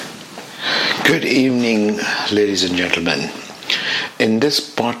Good evening, ladies and gentlemen. In this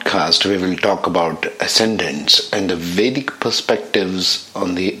podcast, we will talk about ascendants and the Vedic perspectives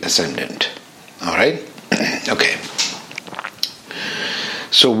on the ascendant. All right? Okay.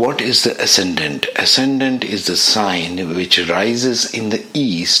 So what is the ascendant? Ascendant is the sign which rises in the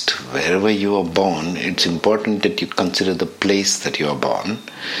east wherever you are born. It's important that you consider the place that you are born,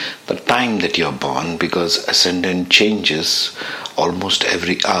 the time that you are born, because ascendant changes almost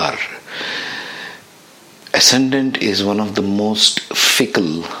every hour. Ascendant is one of the most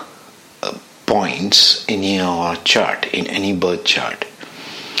fickle points in your chart, in any birth chart.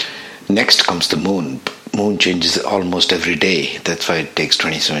 Next comes the moon. Moon changes almost every day. That's why it takes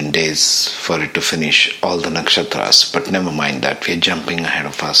 27 days for it to finish all the nakshatras. But never mind that. We are jumping ahead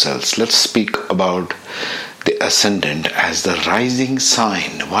of ourselves. Let's speak about the ascendant as the rising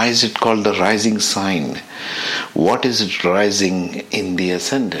sign. Why is it called the rising sign? What is it rising in the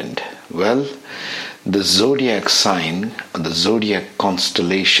ascendant? Well, the zodiac sign, the zodiac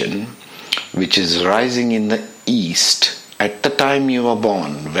constellation, which is rising in the east at the time you are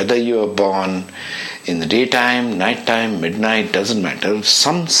born, whether you are born in the daytime, nighttime, midnight, doesn't matter.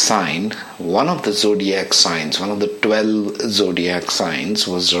 Some sign, one of the zodiac signs, one of the 12 zodiac signs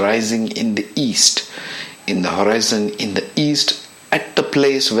was rising in the east, in the horizon in the east, at the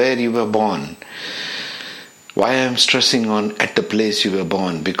place where you were born. Why I am stressing on at the place you were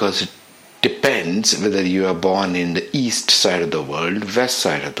born? Because it depends whether you are born in the east side of the world, west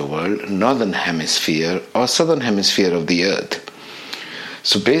side of the world, northern hemisphere or southern hemisphere of the earth.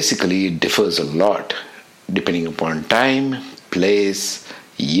 So basically it differs a lot depending upon time, place,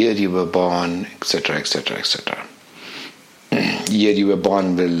 year you were born, etc., etc., etc. Year you were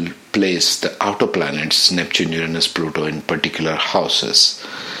born will place the outer planets, Neptune, Uranus, Pluto, in particular houses,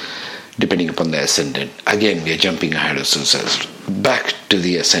 depending upon the ascendant. Again, we are jumping ahead of ourselves. Back to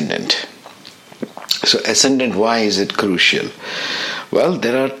the ascendant. So ascendant, why is it crucial? Well,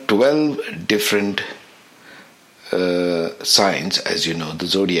 there are 12 different signs, as you know, the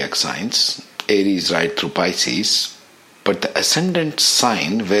zodiac signs, Aries right through Pisces, but the ascendant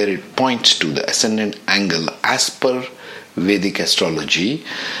sign, where it points to the ascendant angle as per Vedic astrology,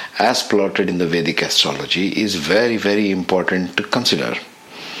 as plotted in the Vedic astrology, is very, very important to consider.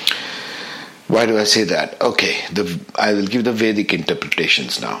 Why do I say that? Okay, I will give the Vedic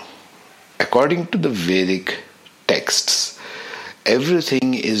interpretations now. According to the Vedic texts,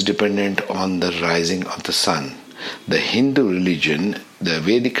 everything is dependent on the rising of the sun. The Hindu religion, the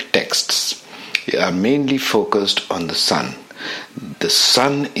Vedic texts, are mainly focused on the sun. The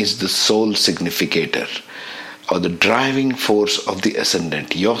sun is the sole significator or the driving force of the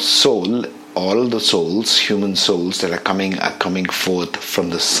ascendant. Your soul, all the souls, human souls that are coming forth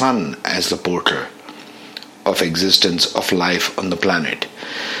from the sun as the portal of existence, of life on the planet.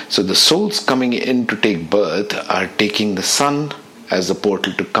 So the souls coming in to take birth are taking the sun as the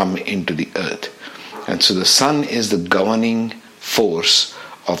portal to come into the earth. And so the sun is the governing force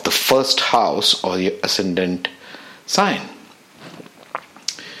of the first house or your ascendant sign.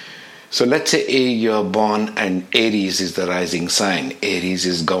 So let's say you are born and Aries is the rising sign. Aries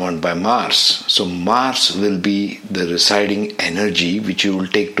is governed by Mars. So Mars will be the residing energy which you will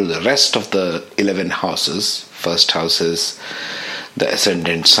take to the rest of the 11 houses. First house is the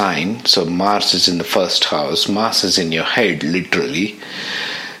ascendant sign. So Mars is in the first house. Mars is in your head, literally.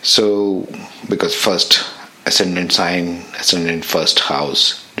 So because first ascendant sign, ascendant first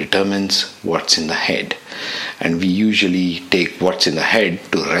house determines what's in the head. And we usually take what's in the head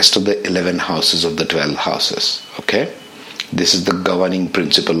to the rest of the 11 houses of the 12 houses. Okay? This is the governing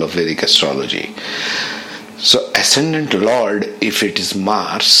principle of Vedic astrology. So ascendant lord, if it is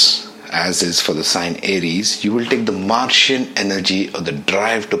Mars, as is for the sign Aries, you will take the Martian energy or the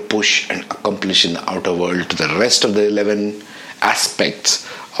drive to push and accomplish in the outer world to the rest of the 11 aspects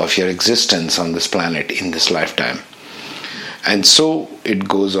of your existence on this planet in this lifetime. And so it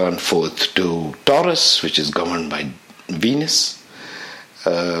goes on forth to Taurus, which is governed by Venus,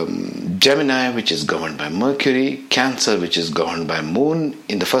 Gemini, which is governed by Mercury, Cancer, which is governed by Moon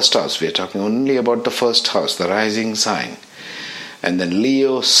in the first house. We are talking only about the first house, the rising sign. And then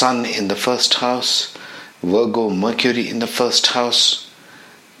Leo, Sun in the first house, Virgo, Mercury in the first house,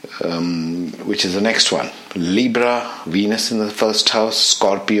 which is the next one. Libra, Venus in the first house,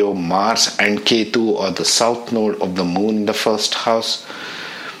 Scorpio, Mars and Ketu, or the south node of the moon in the first house.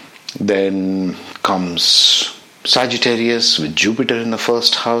 Then comes Sagittarius with Jupiter in the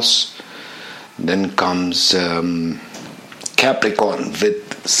first house. Then comes Capricorn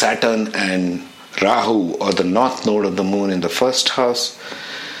with Saturn and Rahu, or the north node of the moon in the first house.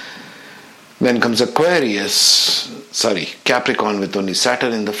 Then comes Aquarius Capricorn with only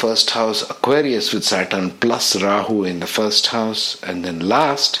Saturn in the first house, Aquarius with Saturn plus Rahu in the first house, and then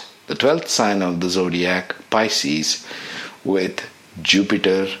last, the 12th sign of the zodiac, Pisces, with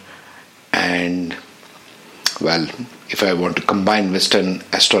Jupiter and, well, if I want to combine Western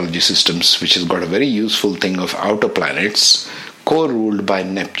astrology systems, which has got a very useful thing of outer planets, co-ruled by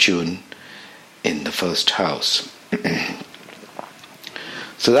Neptune in the first house.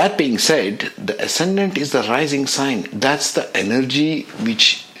 So that being said, the ascendant is the rising sign. That's the energy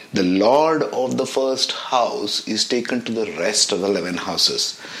which the Lord of the first house is taken to the rest of the 11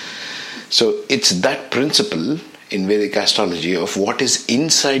 houses. So it's that principle in Vedic astrology of what is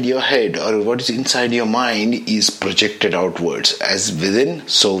inside your head or what is inside your mind is projected outwards. As within,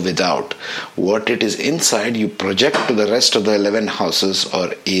 so without. What it is inside, you project to the rest of the 11 houses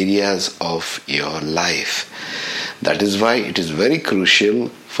or areas of your life. That is why it is very crucial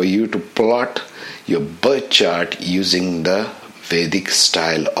for you to plot your birth chart using the Vedic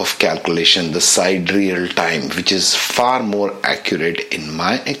style of calculation, the sidereal time, which is far more accurate in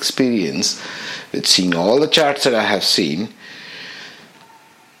my experience with seeing all the charts that I have seen,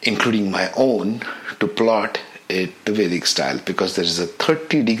 including my own, to plot it the Vedic style, because there is a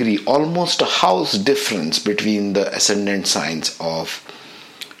 30-degree, almost a house difference between the ascendant signs of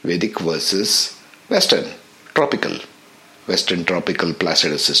Vedic versus Western tropical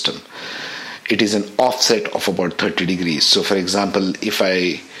Placidus system. It is an offset of about 30 degrees. So for example, if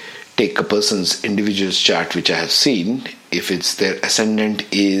I take a person's individual chart which I have seen, if it's their ascendant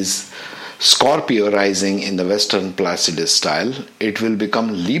is Scorpio rising in the Western Placidus style, it will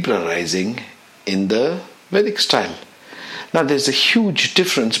become Libra rising in the Vedic style. Now there's a huge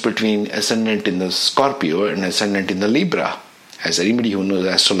difference between ascendant in the Scorpio and ascendant in the Libra, as anybody who knows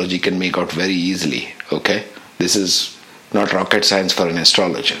astrology can make out very easily. Okay, this is not rocket science for an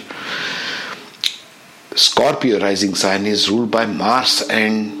astrologer. Scorpio rising sign is ruled by Mars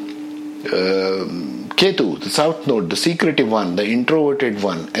and Ketu, the south node, the secretive one, the introverted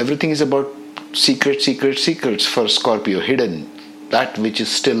one. Everything is about secrets for Scorpio, hidden, that which is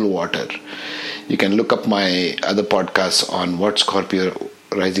still water. You can look up my other podcasts on what Scorpio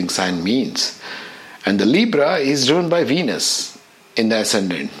rising sign means. And the Libra is driven by Venus in the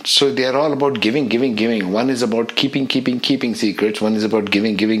ascendant. So they are all about giving. One is about keeping secrets. One is about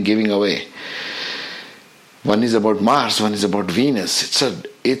giving away. One is about Mars, one is about Venus.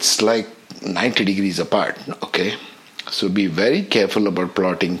 It's like 90 degrees apart. Okay, so be very careful about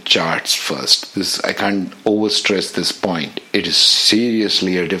plotting charts first. I can't overstress this point. It is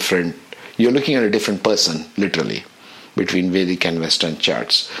seriously you're looking at a different person, literally, between Vedic and Western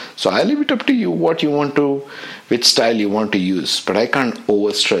charts. So I leave it up to you which style you want to use. But I can't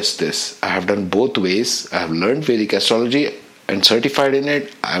overstress this. I have done both ways. I have learned Vedic astrology and certified in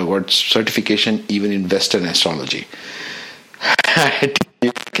it. I got certification even in Western astrology.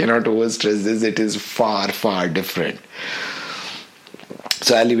 You cannot overstress this. It is far different.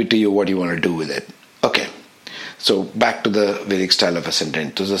 So I'll leave it to you what you want to do with it. Okay. So back to the Vedic style of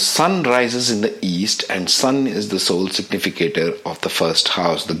ascendant. So the sun rises in the east, and sun is the sole significator of the first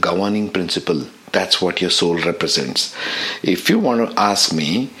house, the governing principle. That's what your soul represents. If you want to ask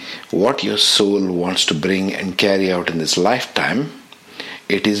me what your soul wants to bring and carry out in this lifetime,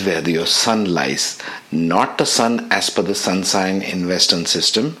 it is where your sun lies. Not the sun as per the sun sign in Western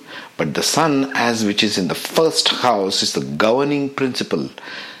system, but the sun as which is in the first house is the governing principle.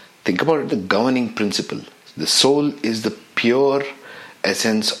 Think about it, the governing principle. The soul is the pure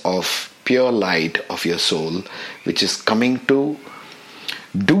essence of pure light of your soul, which is coming to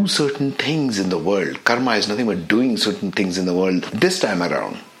do certain things in the world. Karma is nothing but doing certain things in the world this time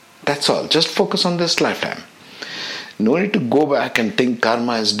around. That's all. Just focus on this lifetime. No need to go back and think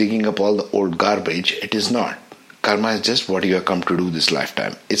karma is digging up all the old garbage. It is not. Karma is just what you have come to do this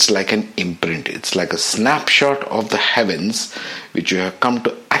lifetime. It's like an imprint. It's like a snapshot of the heavens which you have come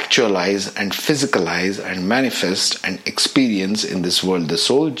to actualize and physicalize and manifest and experience in this world. The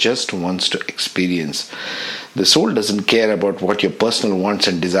soul just wants to experience. The soul doesn't care about what your personal wants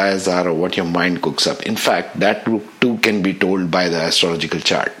and desires are or what your mind cooks up. In fact, that too can be told by the astrological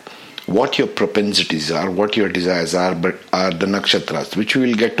chart. What your propensities are, what your desires are, but are the nakshatras, which we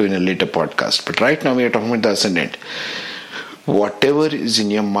will get to in a later podcast. But right now we are talking about the ascendant. Whatever is in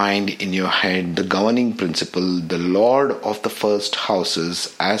your mind, in your head, the governing principle, the lord of the first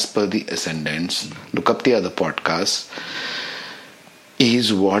houses, as per the ascendants, look up the other podcasts,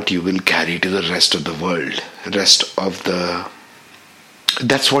 is what you will carry to the rest of the world.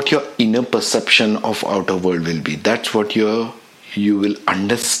 That's what your inner perception of outer world will be. That's what you will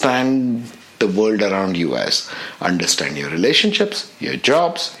understand the world around you as. Understand your relationships, your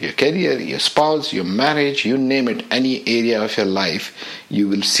jobs, your career, your spouse, your marriage, you name it, any area of your life, you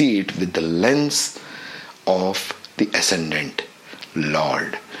will see it with the lens of the ascendant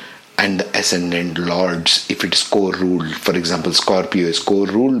lord. And the ascendant lords, if it is co-ruled, for example, Scorpio is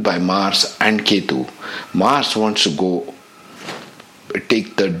co-ruled by Mars and Ketu. Mars wants to go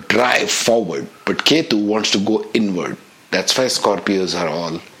take the drive forward, but Ketu wants to go inward. That's why Scorpios are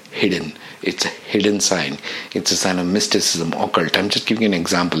all hidden. It's a hidden sign. It's a sign of mysticism, occult. I'm just giving an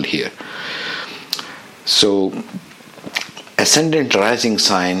example here. So, ascendant rising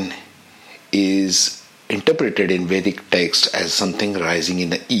sign is interpreted in Vedic text as something rising in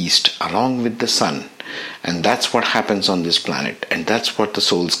the east along with the sun, and that's what happens on this planet, and that's what the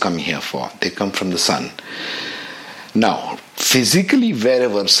souls come here for. They come from the sun. Now, physically,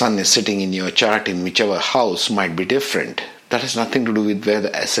 wherever sun is sitting in your chart, in whichever house, might be different. That has nothing to do with where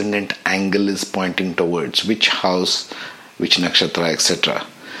the ascendant angle is pointing towards, which house, which nakshatra, etc.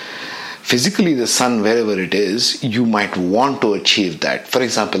 Physically, the sun, wherever it is, you might want to achieve that. For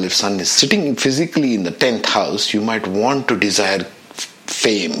example, if sun is sitting physically in the 10th house, you might want to desire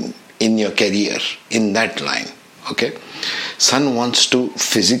fame in your career, in that line. Okay? Sun wants to,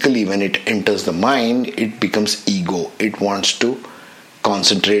 physically, when it enters the mind, it becomes ego. It wants to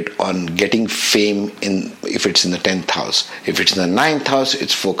concentrate on getting fame if it's in the 10th house. If it's in the 9th house,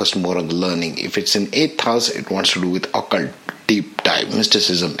 it's focused more on the learning. If it's in 8th house, it wants to do with occult, deep dive,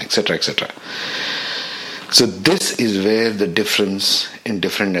 mysticism, etc., etc. So this is where the difference in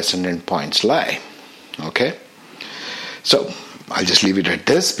different ascendant points lie. Okay? So I'll just leave it at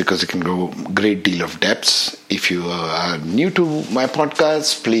this because it can go a great deal of depths. If you are new to my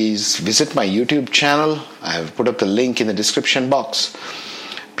podcast, please visit my YouTube channel. I have put up the link in the description box.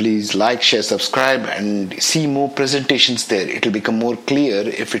 Please like, share, subscribe, and see more presentations there. It will become more clear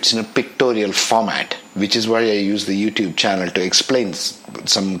if it's in a pictorial format, which is why I use the YouTube channel to explain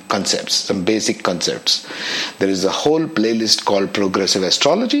some concepts, some basic concepts. There is a whole playlist called Progressive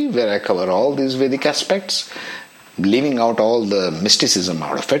Astrology where I cover all these Vedic aspects, leaving out all the mysticism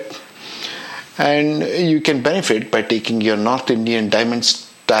out of it. And you can benefit by taking your North Indian diamond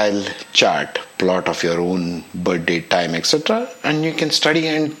style chart, plot of your own birth date, time, etc. and you can study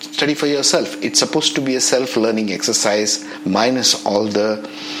for yourself. It's supposed to be a self-learning exercise minus all the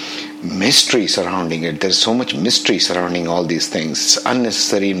mystery surrounding it. There's so much mystery surrounding all these things. It's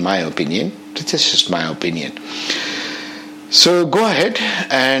unnecessary in my opinion. It's just my opinion. So go ahead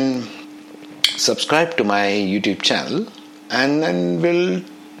and subscribe to my YouTube channel, and then we'll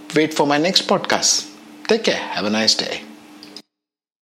wait for my next podcast. Take care. Have a nice day.